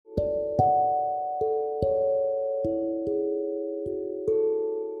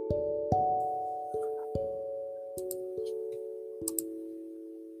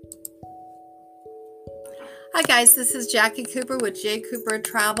Hi guys, this is Jackie Cooper with J. Cooper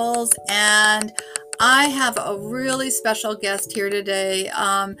Travels, and I have a really special guest here today.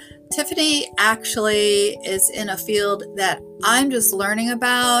 Tiffany actually is in a field that I'm just learning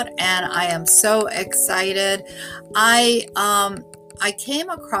about, and I am so excited. I came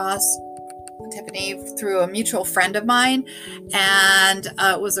across Tiffany through a mutual friend of mine, and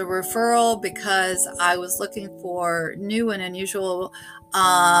it was a referral because I was looking for new and unusual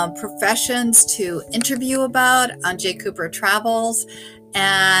professions to interview about on J. Cooper Travels.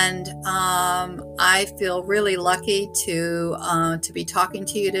 And I feel really lucky to be talking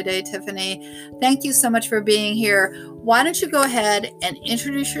to you today, Tiffany. Thank you so much for being here. Why don't you go ahead and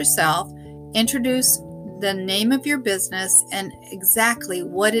introduce yourself, introduce the name of your business, and exactly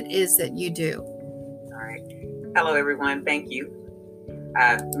what it is that you do. All right. Hello, everyone. Thank you.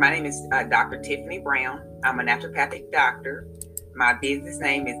 My name is Dr. Tiffany Brown. I'm a naturopathic doctor. My business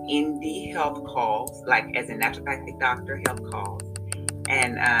name is ND Health Calls, like as a naturopathic doctor, health calls.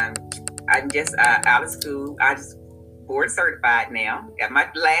 And I'm just out of school. I just board certified now. Got my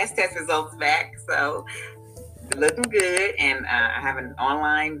last test results back, so looking good. And I have an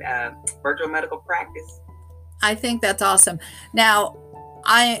online virtual medical practice. I think that's awesome. Now,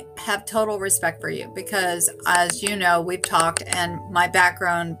 I have total respect for you because, as you know, we've talked, and my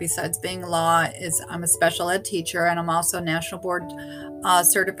background, besides being law, is I'm a special ed teacher, and I'm also national board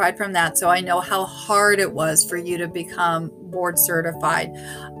certified from that. So I know how hard it was for you to become board certified.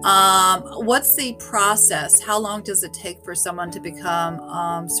 What's the process? How long does it take for someone to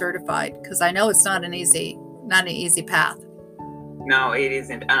become certified? Because I know it's not an easy path. No, it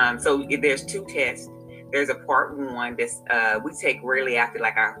isn't. So there's two tests. There's a part one that we take really after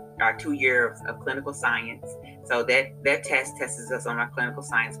like our 2 years of clinical science. So that test tests us on our clinical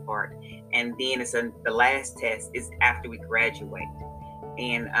science part. And then the last test is after we graduate.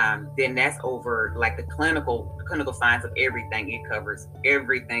 And then that's over like the clinical science of everything. It covers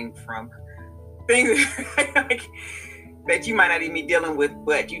everything from things like, that you might not even be dealing with,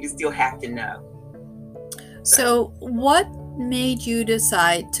 but you just still have to know. So what made you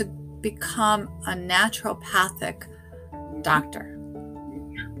decide to become a naturopathic doctor?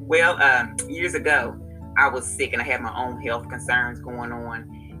 Well, years ago, I was sick and I had my own health concerns going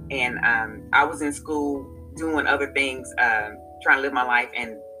on. And I was in school doing other things, trying to live my life,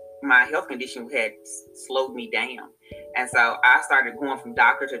 and my health condition had slowed me down. And so I started going from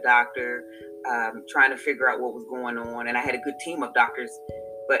doctor to doctor, trying to figure out what was going on. And I had a good team of doctors,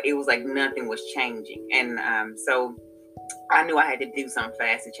 but it was like nothing was changing. And so I knew I had to do something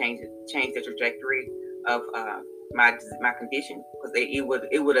fast to change the trajectory of my condition, because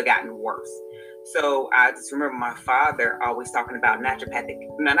it would have gotten worse. So I just remember my father always talking about not naturopathic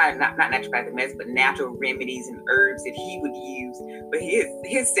medicine, but natural remedies and herbs that he would use for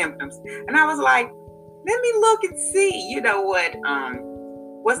his symptoms. And I was like, let me look and see,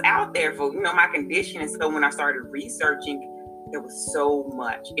 what's out there for my condition. And so when I started researching, there was so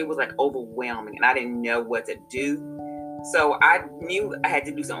much. It was like overwhelming, and I didn't know what to do. So I knew I had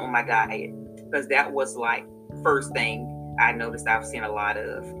to do something on my diet, because that was like first thing I noticed I've seen a lot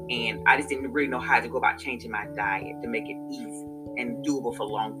of. And I just didn't really know how to go about changing my diet to make it easy and doable for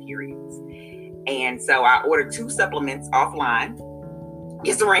long periods. And so I ordered 2 supplements offline,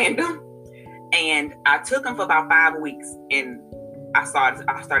 just random. And I took them for about 5 weeks, and I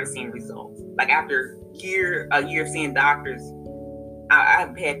started seeing results. Like after a year of seeing doctors,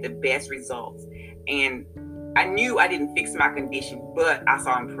 I've had the best results. And I knew I didn't fix my condition, but I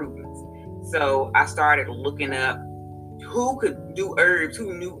saw improvements. So I started looking up who could do herbs,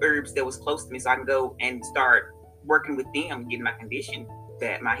 who knew herbs that was close to me, so I can go and start working with them, getting my condition,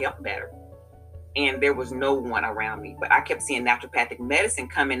 my health better. And there was no one around me, but I kept seeing naturopathic medicine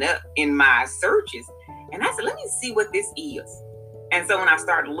coming up in my searches. And I said, let me see what this is. And so when I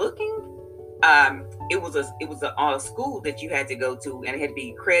started looking, it was a school that you had to go to, and it had to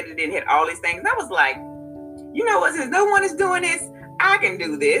be accredited and had all these things. And I was like, you know what, since no one is doing this, I can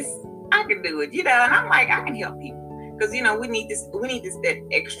do this. I can do it, and I'm like, I can help people. Because, we need that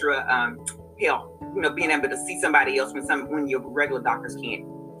extra help, being able to see somebody else when your regular doctors can't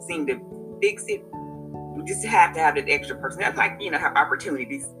seem to fix it. You just have to have that extra person. That's like, have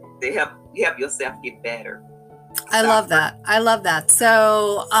opportunities to help yourself get better. I love that.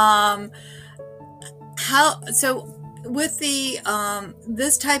 So, with the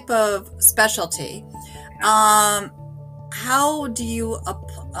this type of specialty, how do you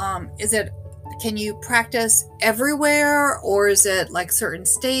can you practice everywhere, or is it like certain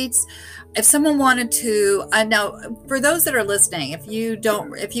states? If someone wanted to, I know for those that are listening, if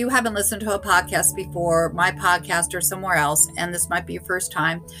you haven't listened to a podcast before, my podcast or somewhere else, and this might be your first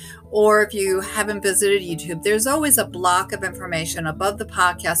time, or if you haven't visited YouTube, there's always a block of information above the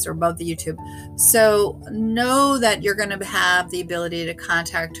podcast or above the YouTube. So know that you're going to have the ability to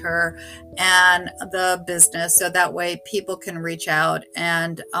contact her and the business, so that way people can reach out.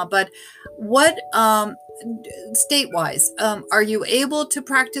 And but what state-wise, are you able to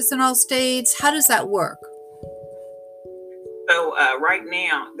practice in all states? How does that work? So right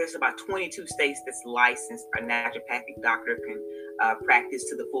now, there's about 22 states that's licensed a naturopathic doctor can practice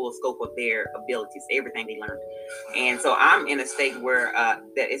to the full scope of their abilities, everything they learned. And so I'm in a state where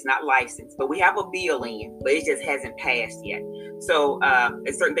that is not licensed, but we have a bill in, but it just hasn't passed yet. So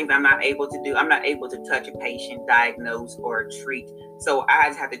there's certain things I'm not able to do. I'm not able to touch a patient, diagnose, or treat. So I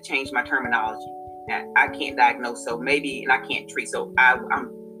just have to change my terminology. I can't diagnose, so maybe, and I can't treat. So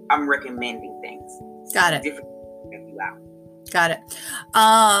I'm recommending things. Got it. Different. Got it.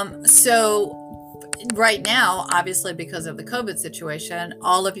 So right now, obviously, because of the COVID situation,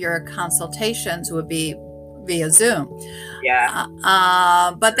 all of your consultations would be via Zoom. Yeah.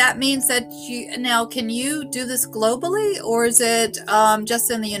 But that means that now, can you do this globally, or is it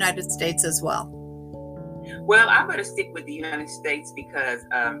just in the United States as well? Well, I better stick with the United States because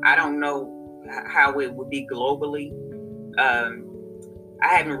I don't know how it would be globally. I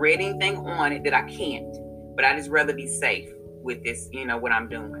haven't read anything on it that I can't, but I just rather be safe with this, what I'm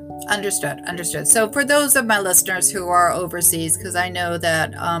doing. Understood. So for those of my listeners who are overseas, because I know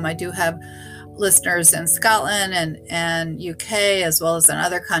that I do have listeners in Scotland and UK, as well as in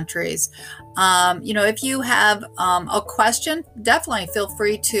other countries, if you have a question, definitely feel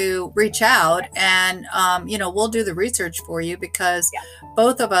free to reach out, and we'll do the research for you, because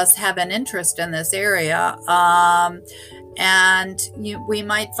both of us have an interest in this area. And we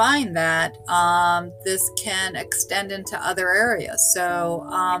might find that this can extend into other areas. So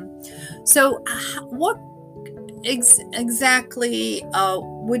what exactly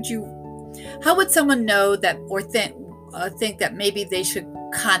how would someone know that, or think that maybe they should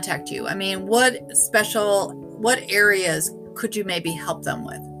contact you? I mean, what areas could you maybe help them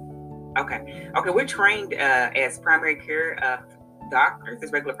with? Okay. We're trained as primary care doctors,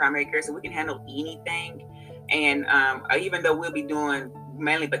 as regular primary care, so we can handle anything. And even though we'll be doing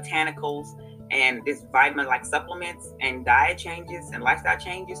mainly botanicals and this vitamin-like supplements and diet changes and lifestyle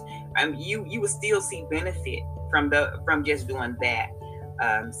changes, you will still see benefit from just doing that.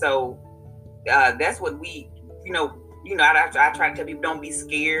 So that's what we, I try to tell people, don't be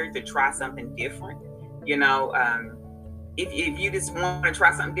scared to try something different. If you just want to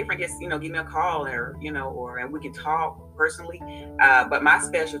try something different, just give me a call, or and we can talk personally. But my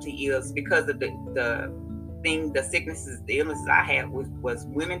specialty is, because of the sicknesses, the illnesses I had was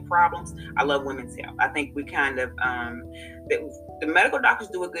women problems. I love women's health. I think we kind of the medical doctors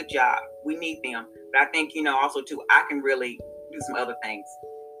do a good job. We need them, but I think also too, I can really do some other things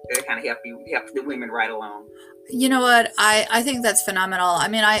that kind of help the women right along. You know what? I think that's phenomenal. I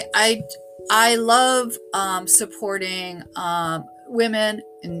mean, I love supporting women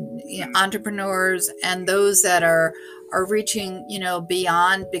and entrepreneurs and those that are reaching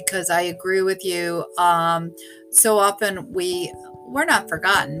beyond, because I agree with you. So often we're not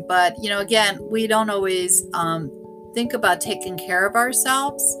forgotten, but again, we don't always think about taking care of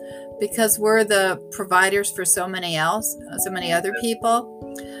ourselves, because we're the providers for so many other people.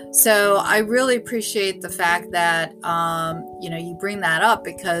 So I really appreciate the fact that you bring that up,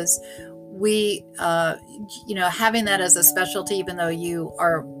 because we having that as a specialty, even though you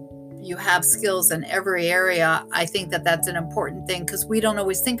have skills in every area, I think that that's an important thing, because we don't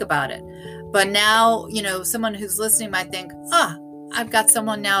always think about it. But now, someone who's listening might think, I've got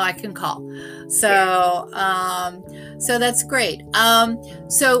someone now I can call. So, so that's great.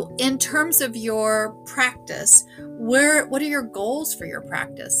 So in terms of your practice, what are your goals for your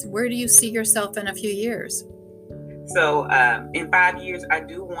practice? Where do you see yourself in a few years? So in 5 years, I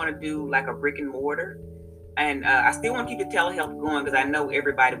do want to do like a brick and mortar. And I still want to keep the telehealth going, because I know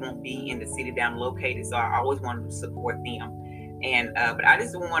everybody won't be in the city down located. So I always want to support them. And but I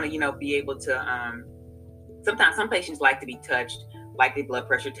just want to, be able to. Sometimes some patients like to be touched, like their blood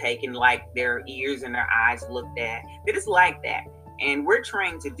pressure taken, like their ears and their eyes looked at. They just like that, and we're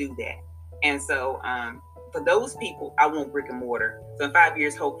trained to do that. And so for those people, I want brick and mortar. So in 5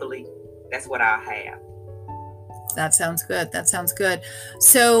 years, hopefully, that's what I'll have. That sounds good. That sounds good.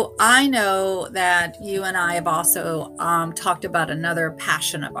 So I know that you and I have also talked about another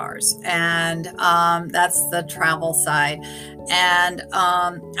passion of ours, and that's the travel side. And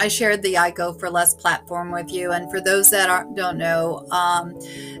I shared the I Go for Less platform with you. And for those that don't know,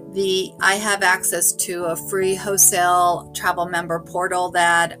 I have access to a free wholesale travel member portal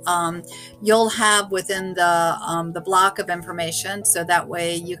that you'll have within the block of information, so that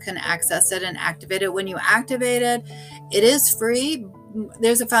way you can access it and activate it. When you activate it, it is free.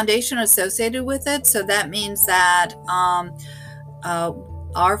 There's a foundation associated with it, so that means that uh,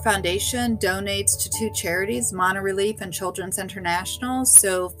 our foundation donates to two charities, Mana Relief and Children's International.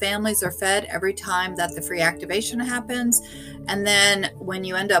 So families are fed every time that the free activation happens. And then when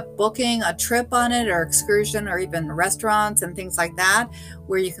you end up booking a trip on it, or excursion, or even restaurants and things like that,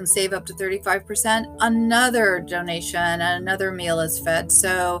 where you can save up to 35%, another donation and another meal is fed.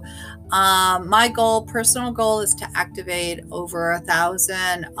 So my personal goal, is to activate over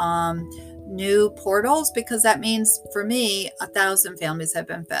 1,000 new portals, because that means for me 1,000 families have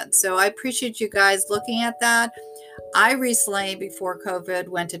been fed. So I appreciate you guys looking at that. I recently, before COVID,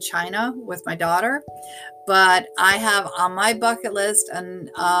 went to China with my daughter, but I have on my bucket list, and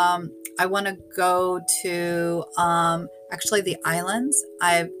I want to go to actually the islands.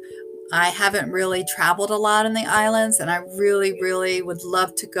 I haven't really traveled a lot in the islands, and I really, really would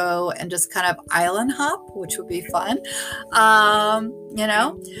love to go and just kind of island hop, which would be fun.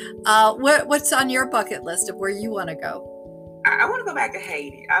 What's on your bucket list of where you want to go? I want to go back to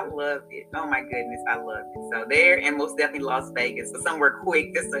Haiti. I loved it. Oh my goodness, I loved it. So there, and most definitely Las Vegas. So somewhere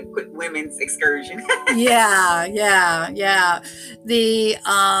quick, just a quick women's excursion. Yeah.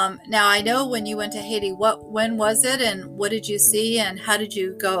 Now I know when you went to Haiti, when was it, and what did you see, and how did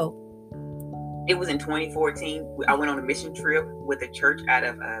you go? It was in 2014. I went on a mission trip with a church out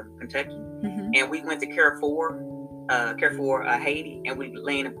of Kentucky, and we went to Carrefour, Haiti, and we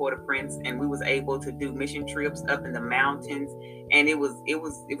landed in Port-au-Prince, and we was able to do mission trips up in the mountains, and it was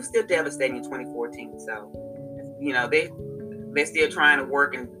still devastating in 2014. So, they're still trying to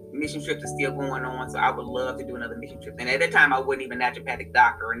work, and mission trips are still going on. So I would love to do another mission trip. And at that time, I wasn't even a naturopathic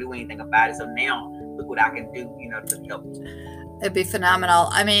doctor or knew anything about it. So now look what I can do, to help. It'd be phenomenal.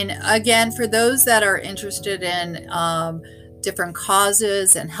 I mean, again, for those that are interested in different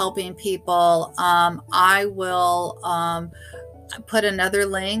causes and helping people, I will put another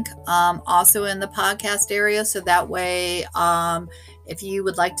link also in the podcast area, so that way if you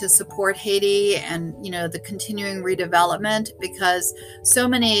would like to support Haiti and the continuing redevelopment, because so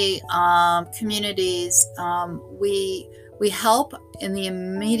many communities, we help in the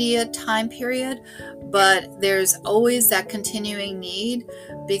immediate time period, but there's always that continuing need,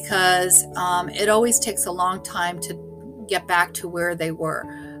 because it always takes a long time to get back to where they were.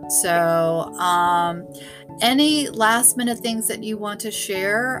 So any last minute things that you want to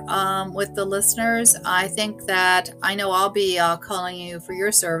share with the listeners? I think that I know I'll be calling you for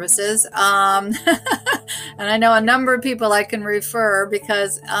your services. And I know a number of people I can refer,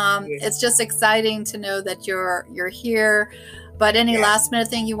 because it's just exciting to know that you're here. But any last minute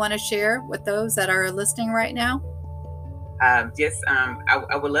thing you want to share with those that are listening right now? I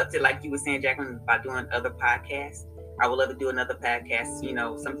would love to, like you were saying, Jacqueline, about doing other podcasts. I would love to do another podcast,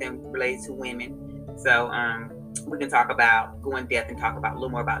 something related to women. So we can go in depth and talk about a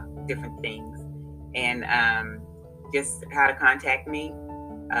little more about different things, and just how to contact me.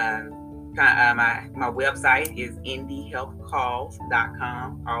 My website is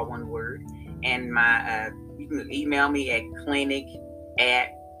indiehealthcalls.com, all one word, and you can email me at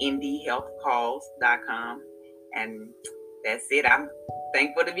clinic@indiehealthcalls.com, and that's it. I'm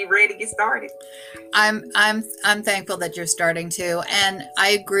thankful to be ready to get started. I'm thankful that you're starting to, and I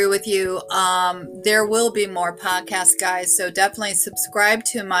agree with you. There will be more podcasts, guys. So definitely subscribe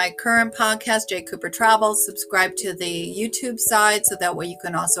to my current podcast, Jay Cooper Travels. Subscribe to the YouTube side, so that way you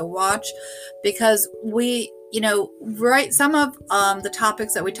can also watch, because some of the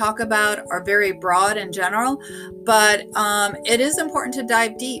topics that we talk about are very broad and general, but it is important to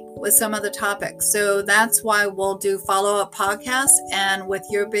dive deep with some of the topics. So that's why we'll do follow-up podcasts. And with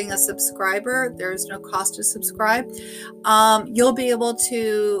you being a subscriber, there's no cost to subscribe. You'll be able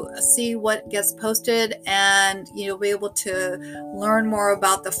to see what gets posted, and you'll be able to learn more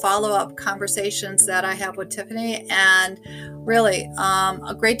about the follow-up conversations that I have with Tiffany. And really,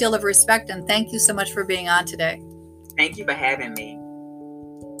 a great deal of respect, and thank you so much for being on today. Thank you for having me.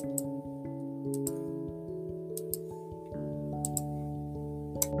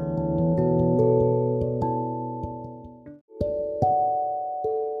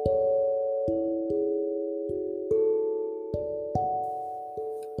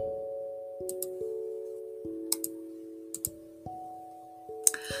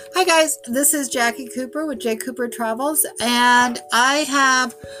 Hi guys, this is Jackie Cooper with J. Cooper Travels, and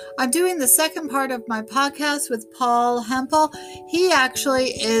I'm doing the second part of my podcast with Paul Hempel. He actually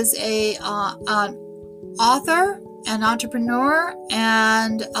is an author, an entrepreneur,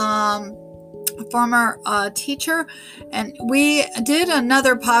 and a former teacher, and we did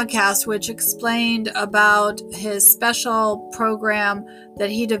another podcast which explained about his special program that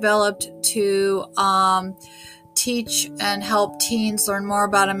he developed to teach and help teens learn more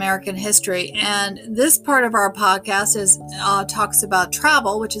about American history. And this part of our podcast talks about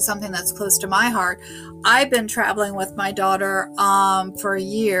travel, which is something that's close to my heart. I've been traveling with my daughter for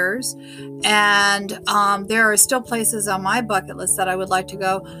years, and there are still places on my bucket list that I would like to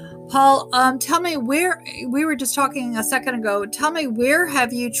go. Paul, tell me where, we were just talking a second ago, tell me, where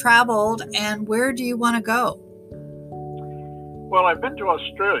have you traveled and where do you want to go? Well, I've been to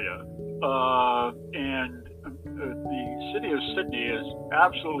Australia, and the city of Sydney is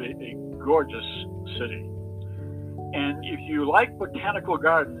absolutely a gorgeous city. And if you like botanical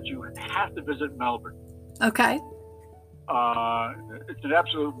gardens, you have to visit Melbourne. Okay. It's an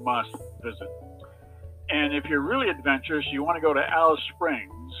absolute must visit. And if you're really adventurous, you want to go to Alice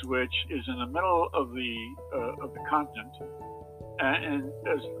Springs, which is in the middle of the continent. And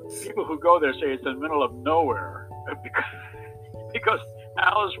as people who go there say, it's in the middle of nowhere because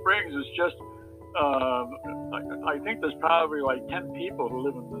Alice Springs is just. I think there's probably like 10 people who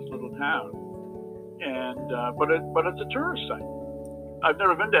live in this little town, and but it's a tourist site. I've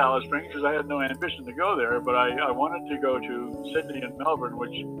never been to Alice Springs because I had no ambition to go there, but I wanted to go to Sydney and Melbourne,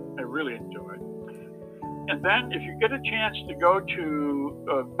 which I really enjoyed. And then if you get a chance to go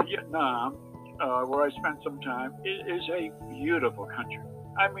to Vietnam, where I spent some time, it is a beautiful country.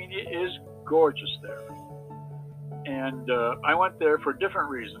 I mean, it is gorgeous there. And I went there for different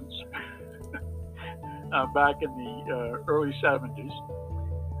reasons. Back in the early 70s.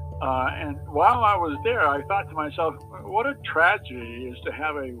 And while I was there, I thought to myself, what a tragedy it is to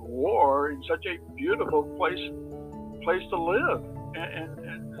have a war in such a beautiful place to live.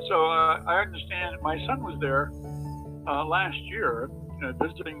 And so I understand my son was there last year,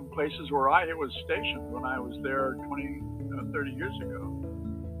 visiting places where I was stationed when I was there 30 years ago.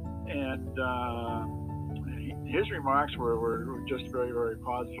 And his remarks were just very, very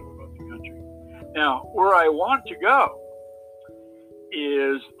positive about the country. Now, where I want to go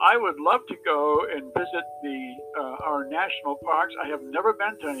is I would love to go and visit our national parks. I have never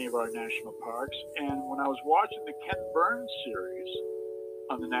been to any of our national parks. And when I was watching the Ken Burns series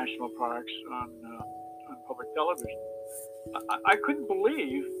on the national parks on public television, I couldn't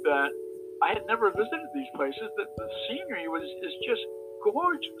believe that I had never visited these places, that the scenery is just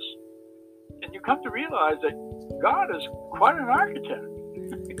gorgeous. And you come to realize that God is quite an architect,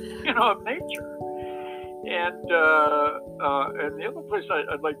 of nature. And the other place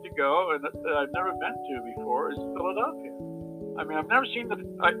I'd like to go, and that I've never been to before, is Philadelphia. I mean, I've never seen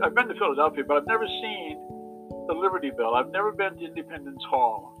I've been to Philadelphia, but I've never seen the Liberty Bell. I've never been to Independence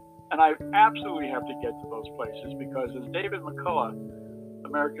Hall. And I absolutely have to get to those places because, as David McCullough,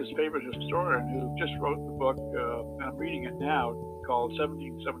 America's favorite historian, who just wrote the book, and I'm reading it now, called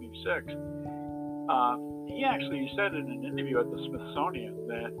 1776, he actually said in an interview at the Smithsonian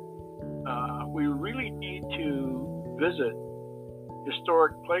that we really need to visit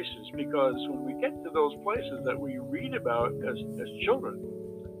historic places, because when we get to those places that we read about as children,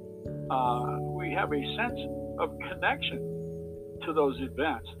 we have a sense of connection to those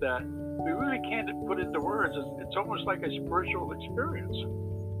events that we really can't put into words. It's almost like a spiritual experience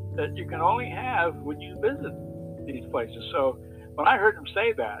that you can only have when you visit these places. So when I heard him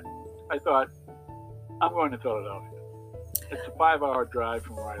say that, I thought, I'm going to Philadelphia. It's a 5-hour drive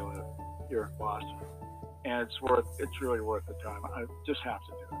from where I live here in Boston, and it's really worth the time. I just have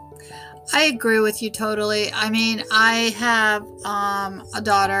to do it. I agree with you totally. I mean, I have a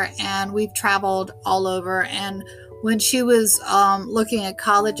daughter, and we've traveled all over. And when she was looking at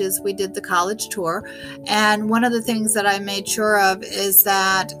colleges, we did the college tour. And one of the things that I made sure of is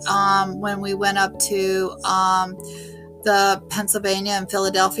that when we went up to the Pennsylvania and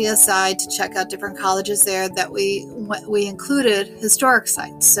Philadelphia side to check out different colleges there, that we included historic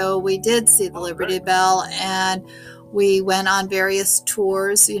sites. So we did see the Liberty Bell, and we went on various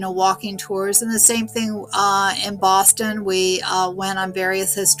tours, walking tours. And the same thing in Boston, we went on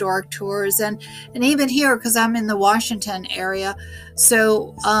various historic tours, and even here, because I'm in the Washington area.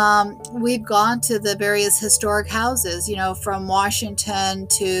 So we've gone to the various historic houses, from Washington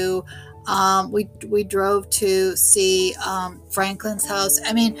to we drove to see Franklin's house.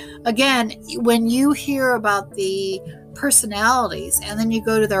 I mean, again, when you hear about the personalities and then you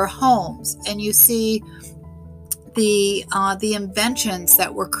go to their homes and you see the inventions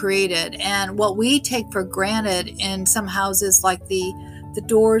that were created, and what we take for granted in some houses, like the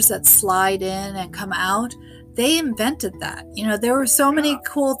doors that slide in and come out. They invented that. There were so many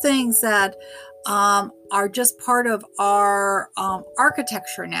cool things that are just part of our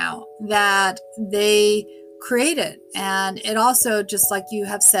architecture now that they created. And it also, just like you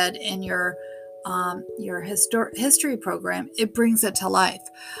have said in your history program, it brings it to life.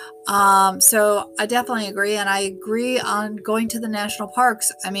 So I definitely agree. And I agree on going to the national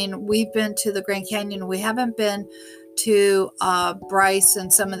parks. I mean, we've been to the Grand Canyon. We haven't been to Bryce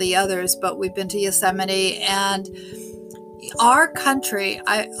and some of the others, but we've been to Yosemite. And our country,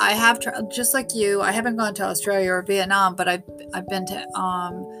 I have, just like you, I haven't gone to Australia or Vietnam, but I've been to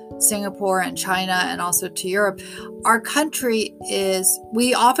Singapore and China and also to Europe. Our country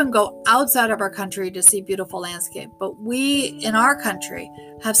we often go outside of our country to see beautiful landscape, but we in our country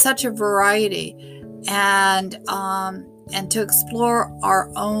have such a variety, and to explore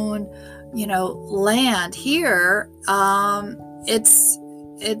our own land here, it's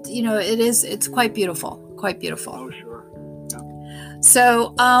quite beautiful. Oh, sure.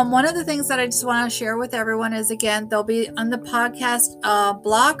 So one of the things that I just want to share with everyone is, again, they'll be on the podcast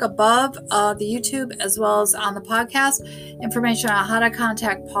block above the YouTube, as well as on the podcast, information on how to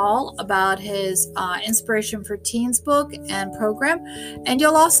contact Paul about his Inspiration for Teens book and program. And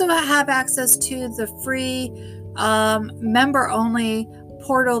you'll also have access to the free member-only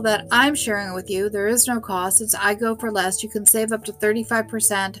portal that I'm sharing with you. There is no cost. It's I Go for Less. You can save up to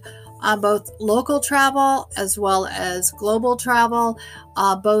 35% on both local travel as well as global travel,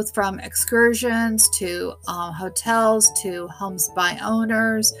 both from excursions to hotels to homes by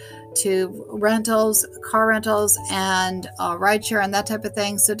owners to rentals, car rentals, and rideshare and that type of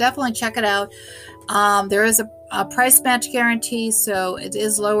thing. So definitely check it out. There is a price match guarantee, so it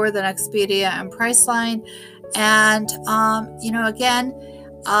is lower than Expedia and Priceline. And, again,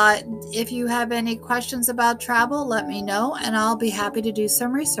 if you have any questions about travel, let me know, and I'll be happy to do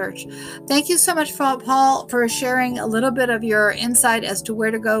some research. Thank you so much, Paul, for sharing a little bit of your insight as to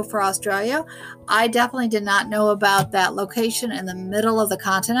where to go for Australia. I definitely did not know about that location in the middle of the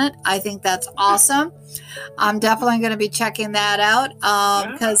continent. I think that's awesome. I'm definitely going to be checking that out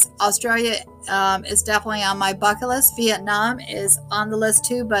because Australia is definitely on my bucket list. Vietnam is on the list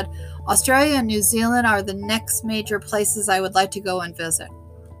too, but Australia and New Zealand are the next major places I would like to go and visit.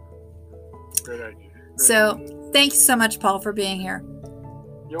 Great idea. So thank you so much, Paul, for being here.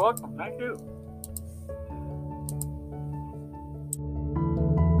 You're welcome. Thank you.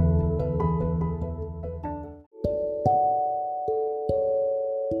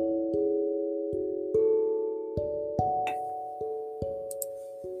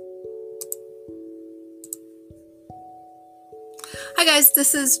 Hi guys,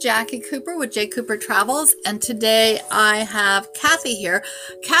 this is Jackie Cooper with J. Cooper Travels, and today I have Kathy here.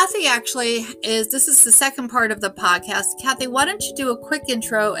 Kathy this is the second part of the podcast. Kathy, why don't you do a quick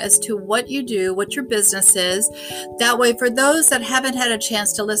intro as to what you do, what your business is? That way, for those that haven't had a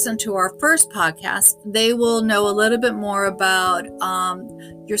chance to listen to our first podcast, they will know a little bit more about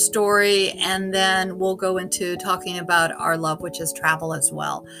your story, and then we'll go into talking about our love, which is travel as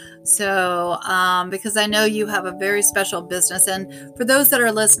well. So, because I know you have a very special business, and for those that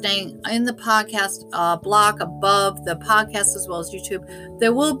are listening in the podcast block above the podcast as well as YouTube,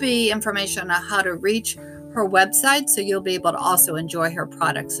 there will be information on how to reach her website, so you'll be able to also enjoy her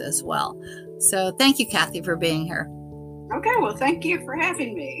products as well. So thank you, Kathy, for being here. Okay, well, thank you for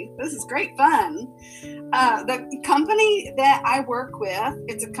having me. This is great fun. The company that I work with,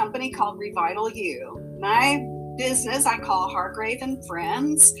 it's a company called Revital You. My business I call Hargrave and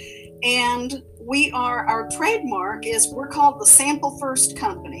Friends, and our trademark is we're called the Sample First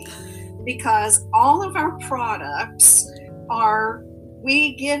Company, because all of our products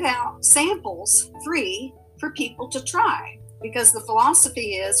we give out samples free for people to try, because the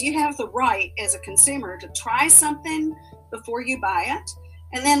philosophy is you have the right as a consumer to try something before you buy it,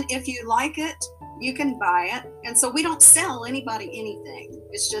 and then if you like it, you can buy it. And so we don't sell anybody anything.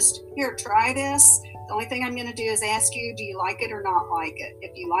 It's just, here, try this. The only thing I'm going to do is ask you, do you like it or not like it?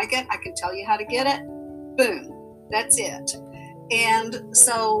 If you like it, I can tell you how to get it. Boom, that's it. And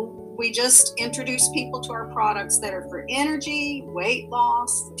so we just introduce people to our products that are for energy, weight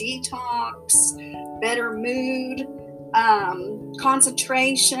loss, detox, better mood,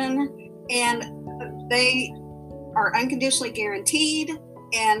 concentration, and they are unconditionally guaranteed,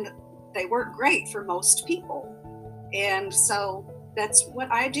 and they work great for most people. And so that's what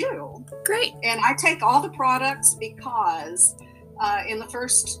I do. Great. And I take all the products because in the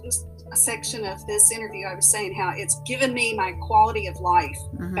first section of this interview, I was saying how it's given me my quality of life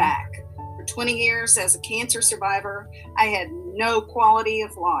back. For 20 years as a cancer survivor, I had no quality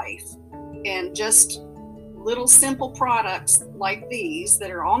of life. And just little simple products like these that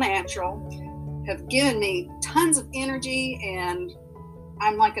are all natural have given me tons of energy, and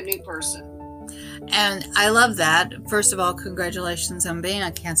I'm like a new person. And I love that. First of all, congratulations on being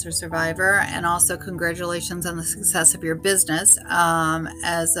a cancer survivor, and also congratulations on the success of your business.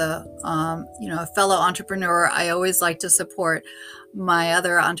 As a a fellow entrepreneur, I always like to support my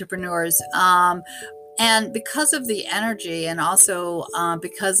other entrepreneurs. And because of the energy, and also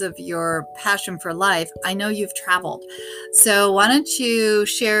because of your passion for life, I know you've traveled. So why don't you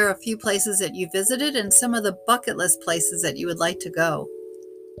share a few places that you visited and some of the bucket list places that you would like to go?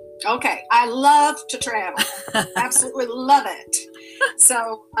 Okay, I love to travel. Absolutely love it.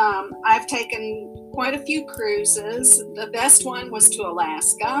 So I've taken quite a few cruises. The best one was to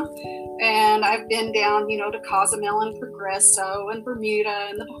Alaska, and I've been down, to Cozumel and Progreso and Bermuda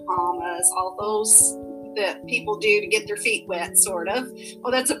and the Bahamas, all those that people do to get their feet wet, sort of.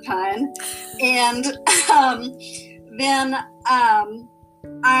 Well, that's a pun. And then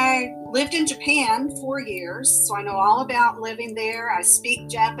I lived in Japan 4 years, so I know all about living there. I speak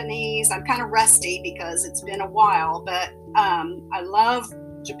Japanese. I'm kind of rusty because it's been a while, but I love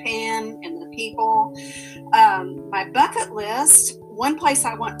Japan and the people. My bucket list, one place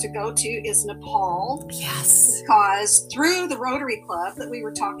I want to go to is Nepal. Yes. Because through the Rotary Club that we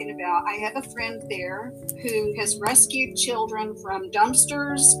were talking about, I have a friend there who has rescued children from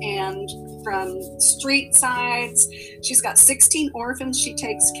dumpsters and from street sides. She's got 16 orphans she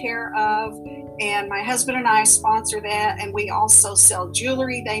takes care of, and my husband and I sponsor that, and we also sell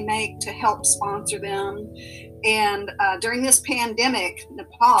jewelry they make to help sponsor them. And during this pandemic,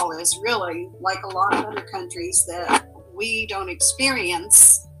 Nepal is really like a lot of other countries that we don't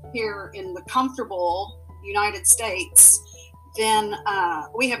experience here in the comfortable United States. Then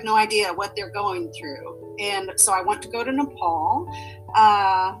we have no idea what they're going through. And so I want to go to Nepal.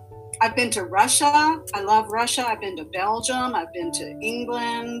 I've been to Russia. I love Russia. I've been to Belgium. I've been to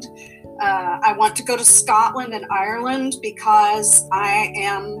England. I want to go to Scotland and Ireland because I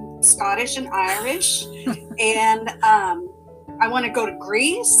am Scottish and Irish. And I want to go to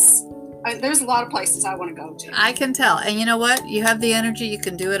Greece. There's a lot of places I want to go to. I can tell. And you know what? You have the energy. You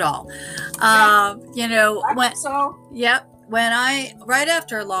can do it all. Right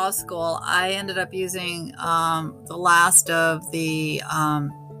after law school, I ended up using the last of the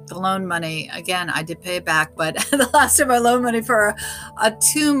loan money. Again, I did pay it back, but the last of my loan money for a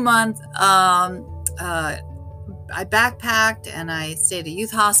 2-month, I backpacked and I stayed at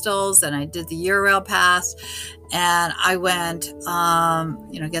youth hostels and I did the Eurail Pass. And I went,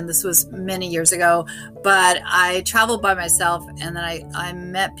 again, this was many years ago, but I traveled by myself, and then I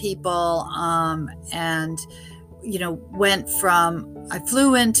met people and I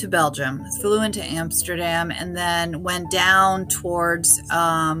flew into Belgium, flew into Amsterdam, and then went down towards,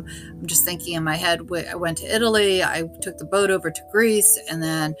 I'm just thinking in my head, I went to Italy, I took the boat over to Greece, and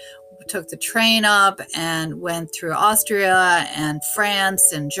then took the train up and went through Austria and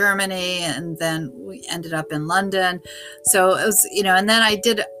France and Germany, and then we ended up in London. So it was, and then I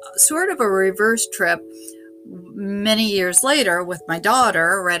did sort of a reverse trip many years later with my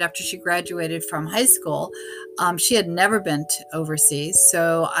daughter right after she graduated from high school. She had never been overseas,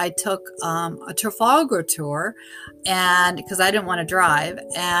 so I took a Trafalgar tour, and because I didn't want to drive,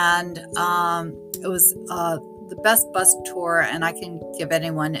 and it was the best bus tour, and I can give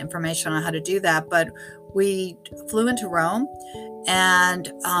anyone information on how to do that. But we flew into Rome,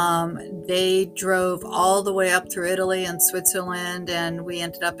 and they drove all the way up through Italy and Switzerland, and we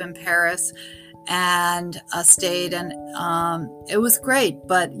ended up in Paris and stayed, and it was great.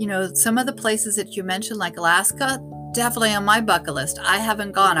 But some of the places that you mentioned, like Alaska, definitely on my bucket list. I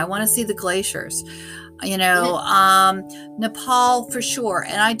haven't gone. I want to see the glaciers. Nepal for sure.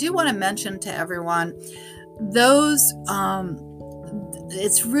 And I do want to mention to everyone, those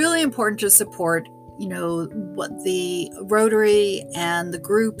it's really important to support what the Rotary and the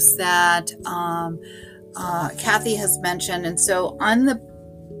groups that Kathy has mentioned. And so on the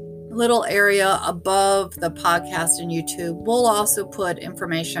little area above the podcast and YouTube, we'll also put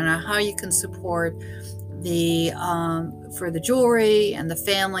information on how you can support the for the jewelry and the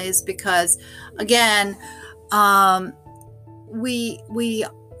families, because again, we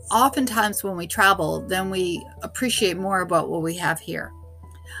oftentimes when we travel, then we appreciate more about what we have here,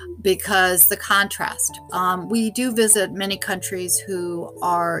 because the contrast. We do visit many countries who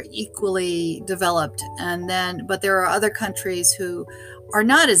are equally developed, but there are other countries who are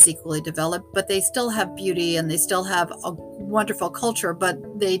not as equally developed, but they still have beauty and they still have a wonderful culture, but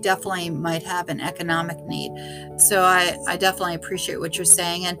they definitely might have an economic need. So I definitely appreciate what you're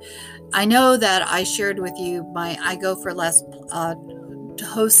saying. And I know that I shared with you my I Go for Less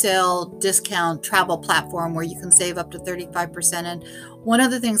wholesale discount travel platform where you can save up to 35%. And one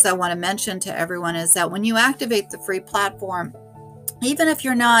of the things I want to mention to everyone is that when you activate the free platform, even if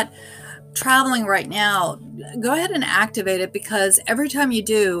you're not traveling right now, go ahead and activate it, because every time you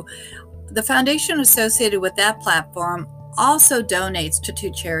do, the foundation associated with that platform also donates to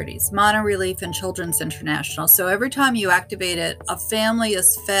 2 charities, Mono Relief and Children's International. So every time you activate it, a family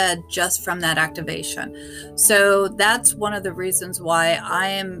is fed just from that activation. So that's one of the reasons why I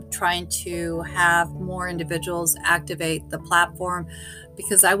am trying to have more individuals activate the platform,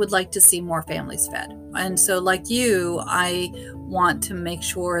 because I would like to see more families fed. And so like you, I want to make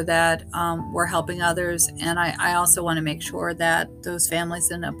sure that we're helping others. And I also want to make sure that those families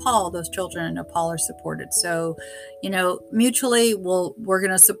in Nepal, those children in Nepal, are supported. So, mutually, we're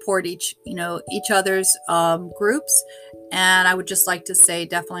going to support each other's groups. And I would just like to say,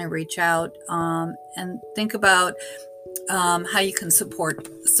 definitely reach out and think about how you can support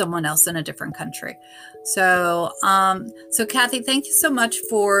someone else in a different country. So Kathy, thank you so much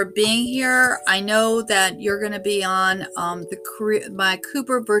for being here. I know that you're going to be on my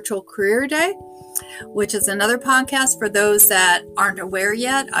Cooper Virtual Career Day, which is another podcast for those that aren't aware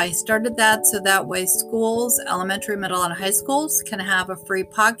yet. I started that so that way schools, elementary, middle, and high schools can have a free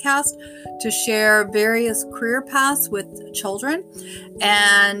podcast to share various career paths with children.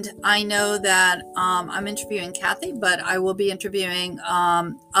 And I know that I'm interviewing Kathy, but I will be interviewing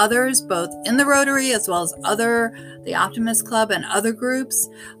others, both in the Rotary as well as the Optimist Club and other groups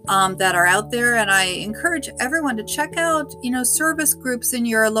that are out there. And I encourage everyone to check out, service groups in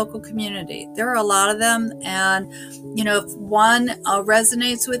your local community. There are a lot of them. And, if one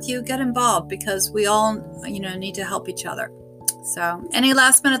resonates with you, get involved, because we all, need to help each other. So any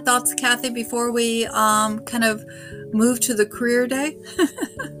last minute thoughts, Kathy, before we kind of move to the career day?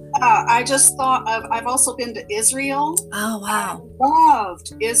 I just thought I've also been to Israel. Oh, wow. I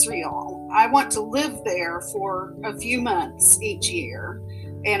loved Israel. I want to live there for a few months each year.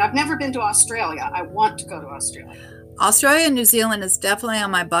 And I've never been to Australia. I want to go to Australia. Australia and New Zealand is definitely on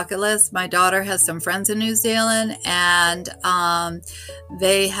my bucket list. My daughter has some friends in New Zealand, and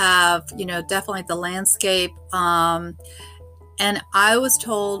they have, definitely the landscape. And I was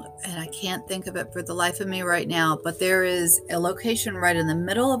told, and I can't think of it for the life of me right now, but there is a location right in the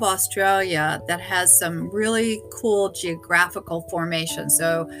middle of Australia that has some really cool geographical formation.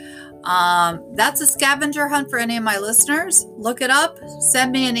 So that's a scavenger hunt for any of my listeners. Look it up,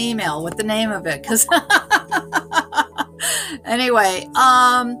 send me an email with the name of it, because anyway,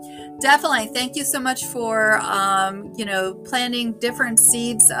 definitely thank you so much for planting different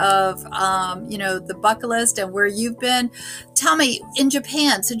seeds of the bucket list and where you've been. Tell me, in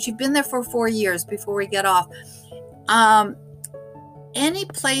Japan, since you've been there for 4 years, before we get off, any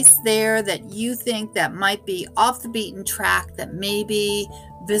place there that you think that might be off the beaten track that maybe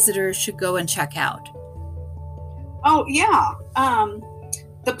visitors should go and check out? Oh, yeah.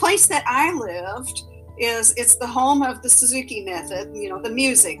 The place that I lived it's the home of the Suzuki method, the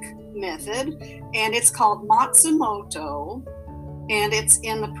music method, and it's called Matsumoto, and it's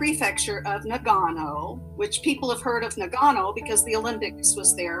in the prefecture of Nagano, which people have heard of Nagano because the Olympics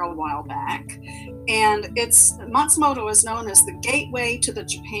was there a while back. And Matsumoto is known as the gateway to the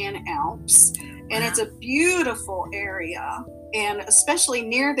Japan Alps, and it's a beautiful area. And especially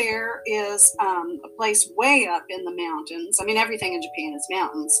near there is a place way up in the mountains. I mean, everything in Japan is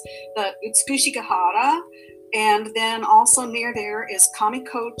mountains. The Utsukushigahara, and then also near there is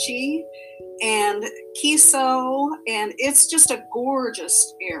Kamikochi and Kiso, and it's just a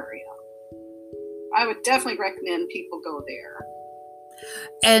gorgeous area. I would definitely recommend people go there.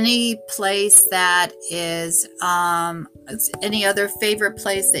 Any place that is any other favorite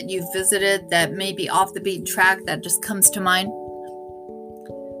place that you've visited that may be off the beaten track that just comes to mind?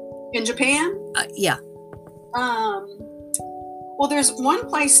 In Japan? Yeah. Well, there's one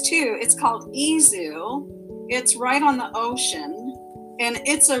place too. It's called Izu. It's right on the ocean, and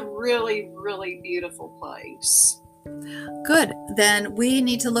it's a really, really beautiful place. Good. Then we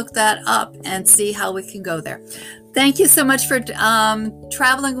need to look that up and see how we can go there. Thank you so much for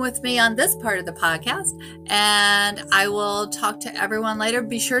traveling with me on this part of the podcast. And I will talk to everyone later.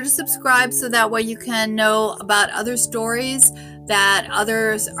 Be sure to subscribe so that way you can know about other stories that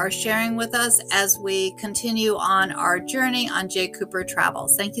others are sharing with us as we continue on our journey on J. Cooper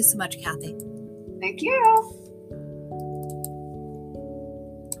Travels. Thank you so much, Kathy. Thank you.